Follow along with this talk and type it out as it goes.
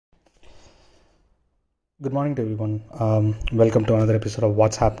Good morning to everyone. Welcome to another episode of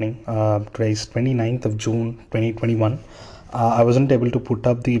What's Happening. Today is 29th of June 2021. I wasn't able to put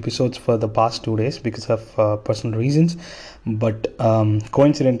up the episodes for the past 2 days because of personal reasons, but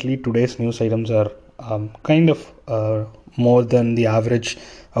coincidentally, today's news items are kind of more than the average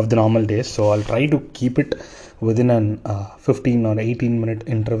of the normal days. So I'll try to keep it within an 15 or 18 minute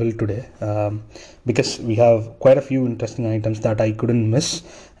interval today because we have quite a few interesting items that I couldn't miss,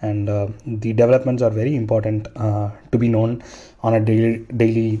 and the developments are very important to be known on a day-to-day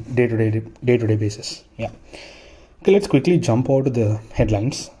basis. Yeah. Okay, let's quickly jump over to the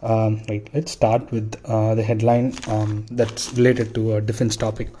headlines. Right, let's start with the headline that's related to a defense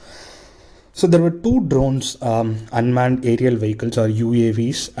topic. So there were two drones, unmanned aerial vehicles or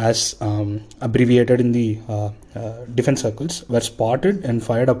UAVs, as abbreviated in the defense circles, were spotted and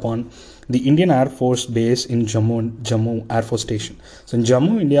fired upon the Indian Air Force base in Jammu Air Force Station. So in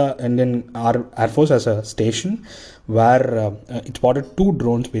Jammu, Indian Air Force has a station where it spotted two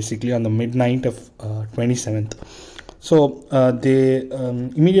drones basically on the midnight of 27th. So they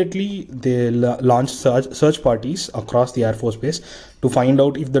immediately launched search parties across the Air Force base to find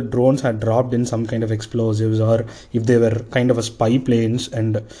out if the drones had dropped in some kind of explosives or if they were kind of a spy planes,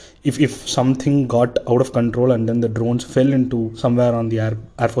 and if something got out of control and then the drones fell into somewhere on the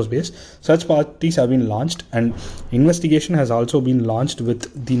Air Force base. Search parties have been launched, and investigation has also been launched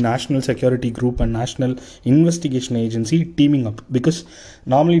with the National Security Group and National Investigation Agency teaming up, because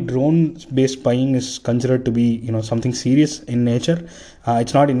normally drone based spying is considered to be something serious in nature.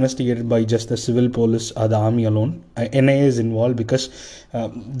 It's not investigated by just the civil police or the army alone. NIA is involved because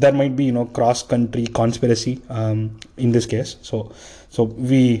there might be cross country conspiracy in this case. So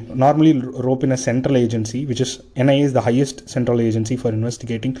we normally rope in a central agency, which is NIA is the highest central agency for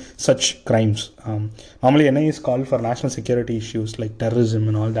investigating such crimes. Normally NIA is called for national security issues like terrorism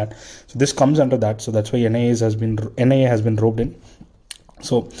and all that. So this comes under that. So that's why NIA has been roped in.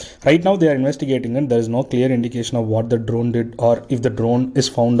 So right now they are investigating, and there is no clear indication of what the drone did or if the drone is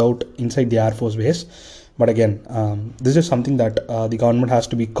found out inside the Air Force base. But again, this is something that the government has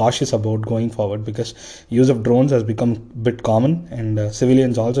to be cautious about going forward, because use of drones has become a bit common, and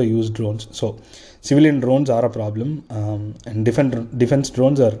civilians also use drones. So civilian drones are a problem, and defense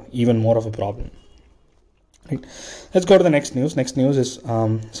drones are even more of a problem. Right. Let's go to the next news. Next news is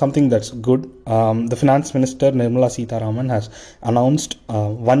something that's good. The Finance Minister Nirmala Sitharaman has announced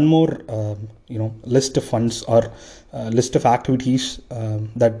one more list of funds or list of activities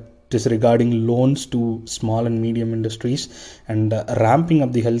that is regarding loans to small and medium industries and ramping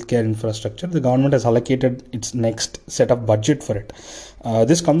up the healthcare infrastructure. The government has allocated its next set of budget for it.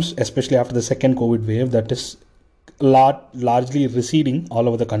 This comes especially after the second COVID wave that is largely receding all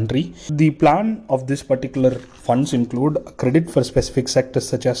over the country. The plan of this particular funds include credit for specific sectors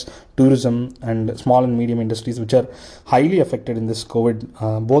such as tourism and small and medium industries, which are highly affected in this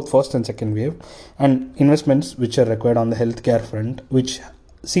COVID, both first and second wave, and investments which are required on the healthcare front, which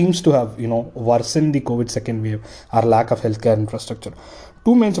seems to have worsened the COVID second wave, or lack of healthcare infrastructure.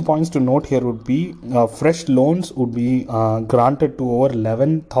 Two major points to note here would be fresh loans would be granted to over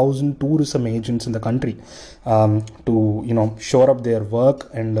 11,000 tourism agents in the country to shore up their work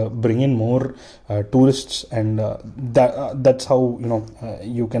and bring in more tourists, and that's how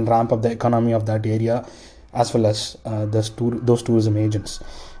you can ramp up the economy of that area, as well as those tourism agents.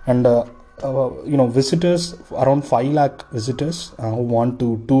 And visitors, around 5 lakh visitors who want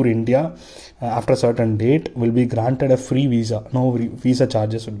to tour India after a certain date will be granted a free visa. No visa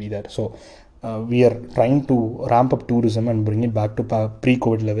charges would be there. So we are trying to ramp up tourism and bring it back to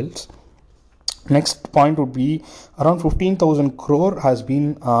pre-COVID levels. Next point would be around 15,000 crore has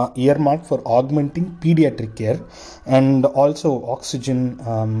been earmarked for augmenting pediatric care, and also oxygen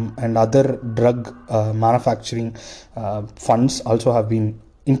and other drug manufacturing funds also have been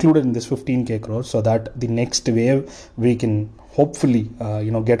included in this 15k crores, so that the next wave we can hopefully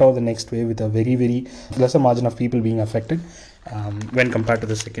get over the next wave with a very, very lesser margin of people being affected when compared to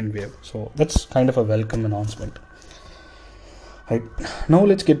the second wave. So that's kind of a welcome announcement. Right, now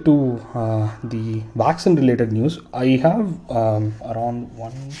let's get to the vaccine related news. I have around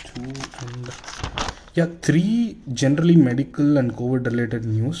 3 generally medical and COVID related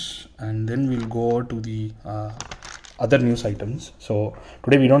news, and then we'll go to the other news items. So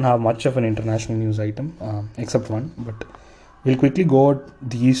today we don't have much of an international news item except one, but we'll quickly go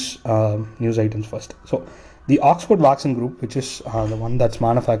these news items first. So the Oxford Vaccine Group, which is the one that's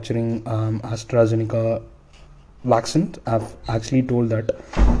manufacturing AstraZeneca vaccine, have actually told that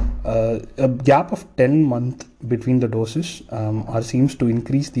a gap of 10 months between the doses seems to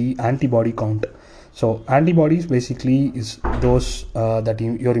increase the antibody count. So antibodies basically is those that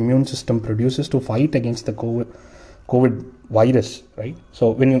your immune system produces to fight against the COVID virus, right?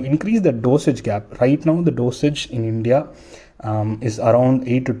 So when you increase the dosage gap, right now the dosage in India is around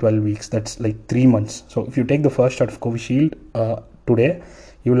 8 to 12 weeks. That's like 3 months. So if you take the first shot of Covishield today,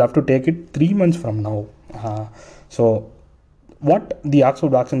 you will have to take it 3 months from now. So what the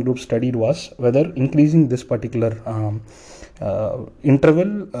Oxford Vaccine Group studied was whether increasing this particular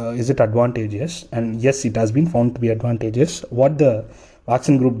interval is it advantageous, and yes, it has been found to be advantageous. What the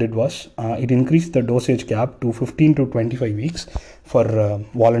vaccine group did was it increased the dosage gap to 15 to 25 weeks for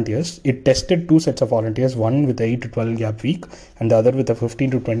volunteers. It tested two sets of volunteers, one with 8 to 12 gap week and the other with a 15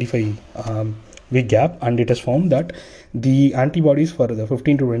 to 25 week gap, and it has found that the antibodies for the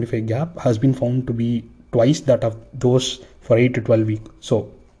 15 to 25 gap has been found to be twice that of those for 8 to 12 week. So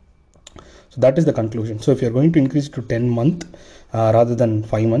that is the conclusion. So if you're going to increase it to 10 month rather than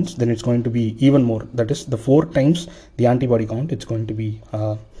 5 months, then it's going to be even more. That is the 4 times the antibody count. It's going to be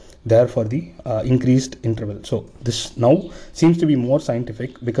there for the increased interval. So this now seems to be more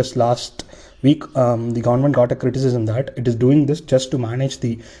scientific, because last week the government got a criticism that it is doing this just to manage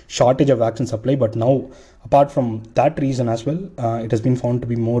the shortage of vaccine supply. But now, apart from that reason as well, it has been found to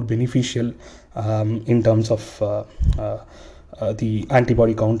be more beneficial in terms of the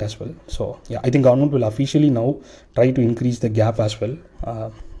antibody count as well. So yeah, I think government will officially now try to increase the gap as well,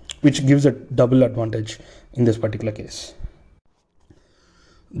 which gives a double advantage in this particular case.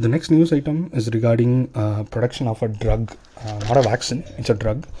 The next news item is regarding production of a drug, not a vaccine, it's a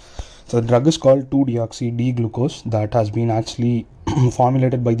drug. So the drug is called 2-deoxy-D-glucose that has been actually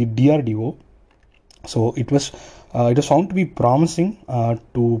formulated by the DRDO. So it was found to be promising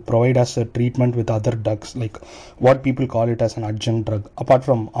to provide as a treatment with other drugs, like what people call it as an adjunct drug, apart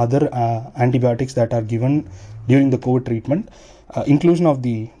from other antibiotics that are given during the COVID treatment. Inclusion of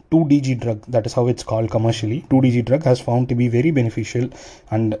the 2-DG drug, that is how it's called commercially, 2-DG drug has found to be very beneficial,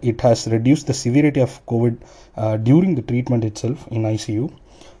 and it has reduced the severity of COVID during the treatment itself in ICU.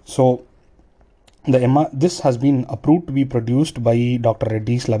 So this has been approved to be produced by Dr.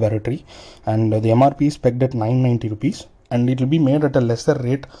 Reddy's laboratory, and the MRP is pegged at 990 rupees, and it will be made at a lesser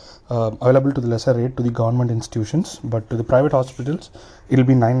rate, available to the lesser rate to the government institutions, but to the private hospitals it will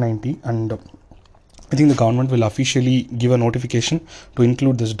be 990. And I think the government will officially give a notification to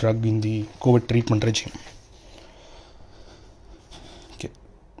include this drug in the COVID treatment regime.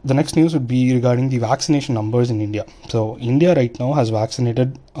 The next news would be regarding the vaccination numbers in India. So India right now has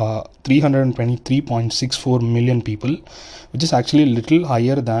vaccinated 323.64 million people, which is actually a little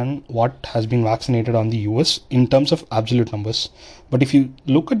higher than what has been vaccinated on the US in terms of absolute numbers. But if you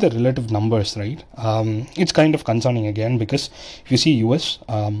look at the relative numbers, right, it's kind of concerning again, because if you see US,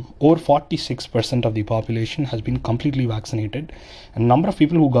 over 46% of the population has been completely vaccinated, and number of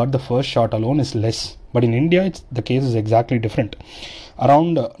people who got the first shot alone is less. But in India, the case is exactly different.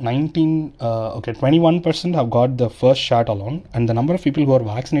 Around 21% have got the first shot alone, and the number of people who are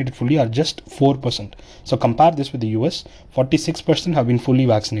vaccinated fully are just 4%. So compare this with the US, 46% have been fully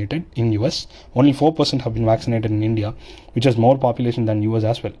vaccinated in US, only 4% have been vaccinated in India, which has more population than US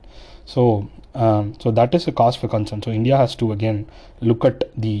as well. So that is a cause for concern. So India has to again look at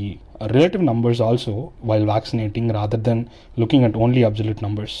the relative numbers also while vaccinating, rather than looking at only absolute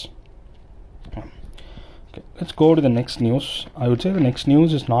numbers. Okay, let's go to the next news. I would say the next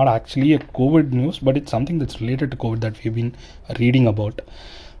news is not actually a COVID news, but it's something that's related to COVID that we've been reading about.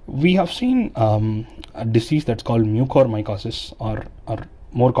 We have seen a disease that's called mucormycosis, or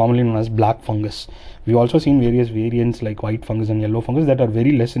more commonly known as black fungus. We've also seen various variants like white fungus and yellow fungus that are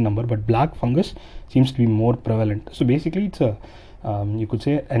very less in number, but black fungus seems to be more prevalent. So basically it's a you could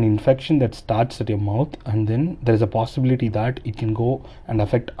say an infection that starts at your mouth, and then there is a possibility that it can go and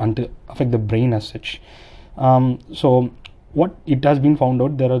affect the brain as such. So what it has been found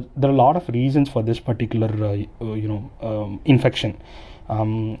out, there are a lot of reasons for this particular infection.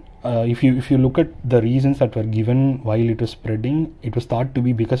 If you look at the reasons that were given while it was spreading, it was thought to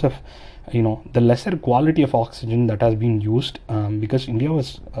be because of the lesser quality of oxygen that has been used, because India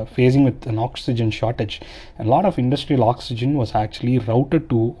was facing with an oxygen shortage. A lot of industrial oxygen was actually routed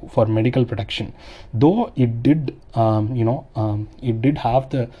for medical protection, though it did it did have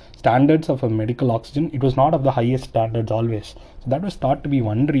the standards of a medical oxygen. It was not of the highest standards always. So that was thought to be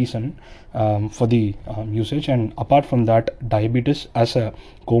one reason for the usage. And apart from that, diabetes as a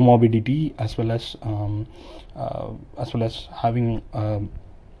comorbidity, as well as having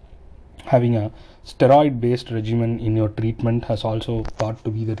a steroid-based regimen in your treatment has also thought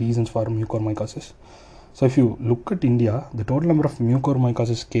to be the reasons for mucormycosis. So if you look at India, the total number of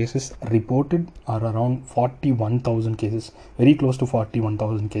mucormycosis cases reported are around 41,000 cases, very close to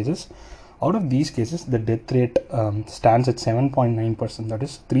 41,000 cases. Out of these cases, the death rate stands at 7.9%. That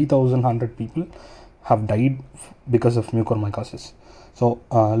is 3,100 people have died because of mucormycosis. So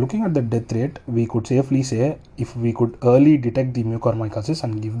looking at the death rate, we could safely say if we could early detect the mucormycosis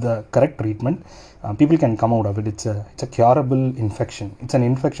and give the correct treatment, people can come out of it. It's a curable infection. It's an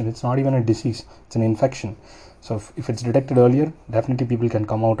infection. It's not even a disease. It's an infection. So if it's detected earlier, definitely people can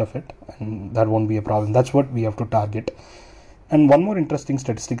come out of it, and that won't be a problem. That's what we have to target. And one more interesting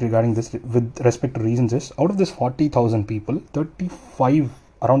statistic regarding this with respect to reasons is, out of this 40,000 people,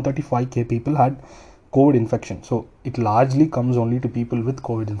 around 35k people had COVID infection. So it largely comes only to people with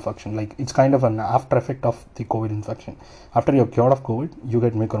COVID infection. Like, it's kind of an after effect of the COVID infection. After you're cured of COVID, you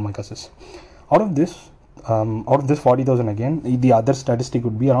get mucormycosis. Out of this 40,000 again, the other statistic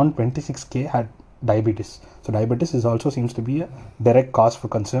would be around 26k had diabetes. So diabetes is also seems to be a direct cause for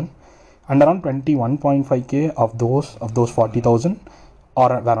concern. And around 21.5k of those 40,000 were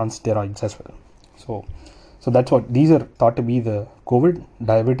on steroids as well. So that's what these are thought to be the COVID,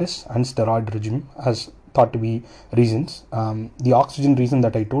 diabetes, and steroid regime as thought to be reasons. The oxygen reason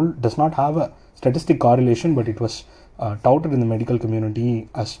that I told does not have a statistic correlation, but it was touted in the medical community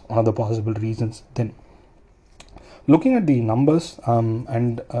as one of the possible reasons. Then, looking at the numbers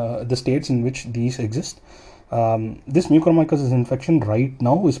and the states in which these exist, this mucormycosis infection right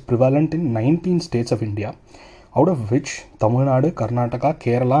now is prevalent in 19 states of India, out of which Tamil Nadu, Karnataka,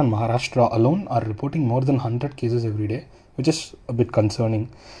 Kerala and Maharashtra alone are reporting more than 100 cases every day, which is a bit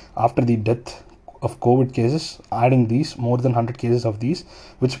concerning. After the death of COVID cases, adding these more than 100 cases of these,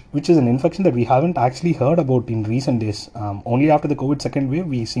 which is an infection that we haven't actually heard about in recent days. Only after the COVID second wave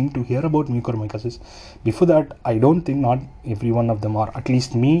we seem to hear about mucormycosis. Before that, I don't think not every one of them, or at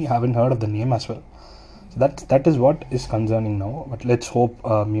least me, haven't heard of the name as well. So that is what is concerning now. But let's hope,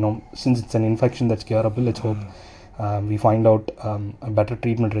 since it's an infection that's curable, let's hope we find out a better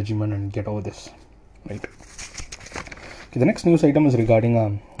treatment regimen and get over this. Right. Okay, the next news item is regarding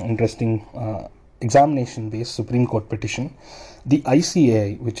an interesting examination-based Supreme Court petition. The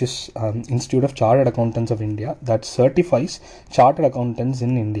ICAI, which is Institute of Chartered Accountants of India, that certifies chartered accountants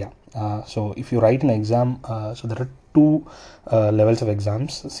in India. So if you write an exam, so there are two levels of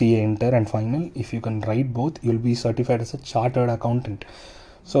exams, CA Inter and Final. If you can write both, you'll be certified as a chartered accountant.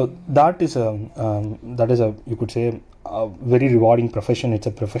 So that is a you could say a very rewarding profession. It's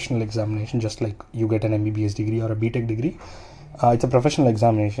a professional examination, just like you get an MBBS degree or a BTech degree. It's a professional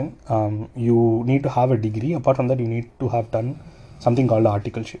examination. You need to have a degree. Apart from that, you need to have done something called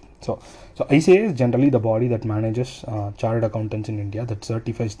articleship. So ICAI is generally the body that manages chartered accountants in India, that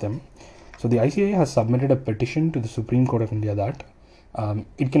certifies them. So the ICAI has submitted a petition to the Supreme Court of India that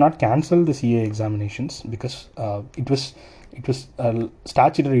it cannot cancel the CA examinations because it was a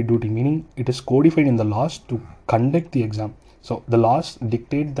statutory duty, meaning it is codified in the laws to conduct the exam. So the laws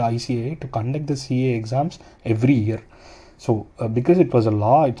dictate the ICAI to conduct the CA exams every year. So because it was a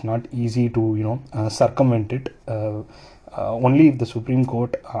law, it's not easy to circumvent it. Only if the Supreme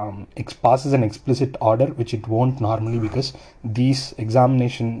Court passes an explicit order, which it won't normally, because these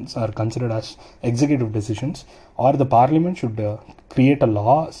examinations are considered as executive decisions, or the Parliament should create a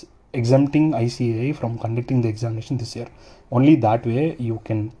law exempting ICAI from conducting the examination this year. Only that way you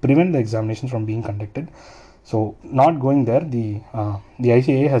can prevent the examinations from being conducted. So not going there, the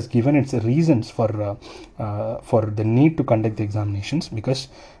ICAI has given its reasons for the need to conduct the examinations, because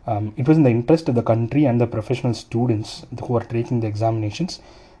it was in the interest of the country and the professional students who are taking the examinations.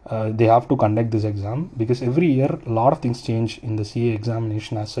 They have to conduct this exam because every year a lot of things change in the CA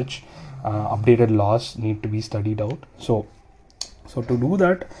examination as such. Updated laws need to be studied out. So to do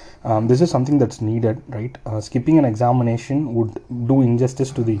that, this is something that's needed, right? Skipping an examination would do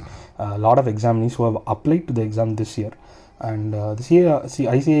injustice to the lot of examinees who have applied to the exam this year. And the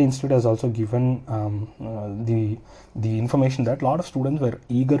ICAI Institute has also given the information that a lot of students were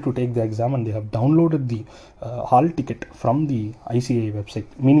eager to take the exam and they have downloaded the hall ticket from the ICAI website,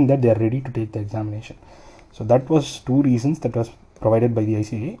 meaning that they are ready to take the examination. So that was two reasons that was provided by the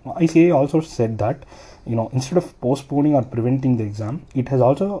ICAI. ICAI also said that instead of postponing or preventing the exam, it has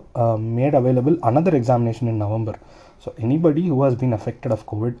also made available another examination in November. So anybody who has been affected of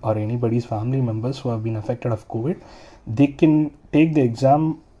COVID, or anybody's family members who have been affected of COVID, they can take the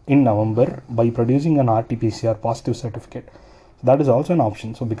exam in November by producing an RT-PCR positive certificate. So that is also an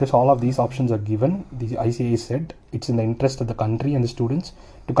option. So because all of these options are given, the ICAI said it's in the interest of the country and the students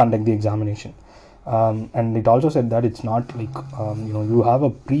to conduct the examination. And it also said that it's not like you have a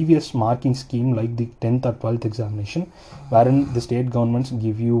previous marking scheme like the 10th or 12th examination, wherein the state governments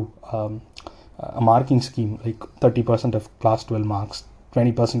give you a marking scheme like 30% of class 12 marks,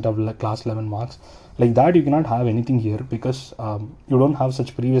 20% of class 11 marks. Like that, you cannot have anything here because you don't have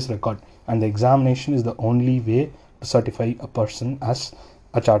such previous record. and the examination is the only way to certify a person as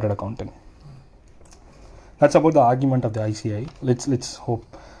a chartered accountant. That's about the argument of the ICI. Let's hope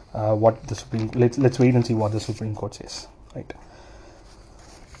what the let's wait and see what the Supreme Court says. Right.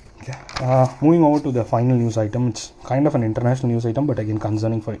 Okay. Moving over to the final news item. It's kind of an international news item, but again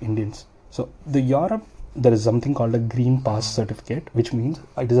concerning for Indians. So the Europe, there is something called a Green Pass certificate, which means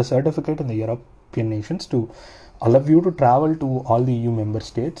it is a certificate in the European nations to allow you to travel to all the EU member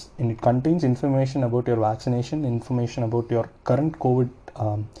states, and it contains information about your vaccination, information about your current COVID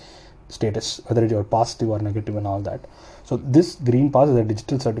status, whether you're positive or negative and all that. So this Green Pass is a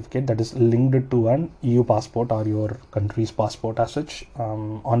digital certificate that is linked to an EU passport or your country's passport as such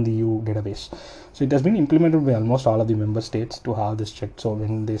on the EU database. So it has been implemented by almost all of the member states to have this checked. So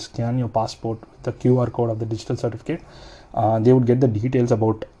when they scan your passport with the QR code of the digital certificate, they would get the details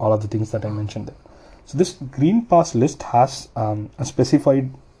about all of the things that I mentioned there. So this Green Pass list has a specified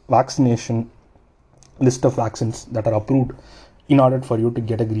vaccination list of vaccines that are approved in order for you to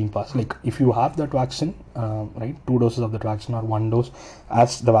get a Green Pass. Like if you have that vaccine, right, 2 doses of that vaccine or 1 dose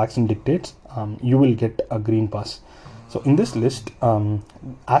as the vaccine dictates, you will get a Green Pass. So in this list,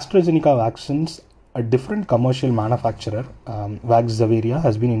 AstraZeneca vaccines, a different commercial manufacturer, Vaxzevria,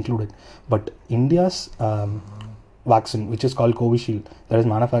 has been included, but India's vaccine, which is called Covishield, that is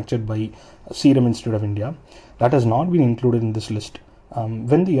manufactured by Serum Institute of India, that has not been included in this list.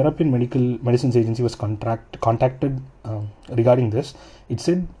 When the European Medicines Agency was contacted regarding this, it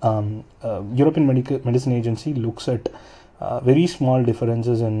said European Medicine Agency looks at very small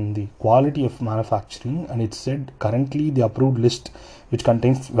differences in the quality of manufacturing, and it said currently the approved list, which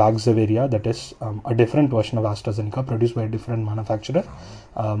contains Vaxzevria, that is a different version of AstraZeneca produced by a different manufacturer,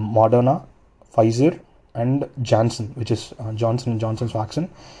 Moderna, Pfizer, and Janssen, which is Johnson & Johnson's vaccine,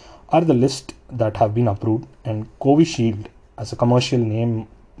 are the list that have been approved, and Covishield, as a commercial name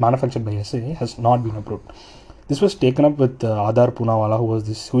manufactured by SA, has not been approved. This was taken up with Adar Poonawalla, who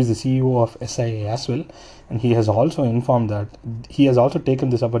is the CEO of SIA as well, and he has also informed that he has also taken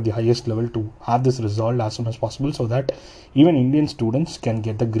this up at the highest level to have this resolved as soon as possible, so that even Indian students can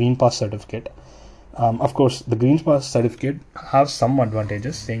get the Green Pass certificate. Of course, the Green Pass certificate has some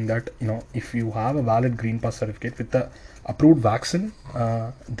advantages, saying that if you have a valid Green Pass certificate with the approved vaccine,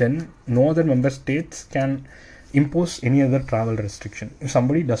 then no other member states can impose any other travel restriction. If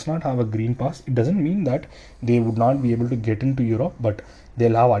somebody does not have a Green Pass, it doesn't mean that they would not be able to get into Europe, but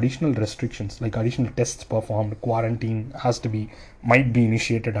they'll have additional restrictions, like additional tests performed, quarantine might be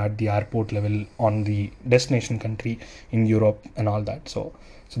initiated at the airport level on the destination country in Europe and all that. So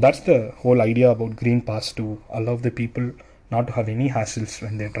that's the whole idea about Green Pass, to allow the people not to have any hassles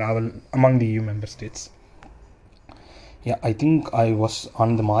when they travel among the EU member states. Yeah, I think I was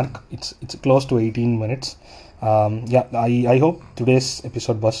on the mark. It's close to 18 minutes. I hope today's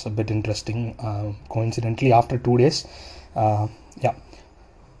episode was a bit interesting, coincidentally after 2 days.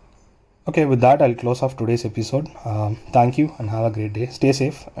 Okay, with that I'll close off today's episode. Thank you and have a great day. Stay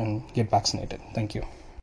safe and get vaccinated. Thank you.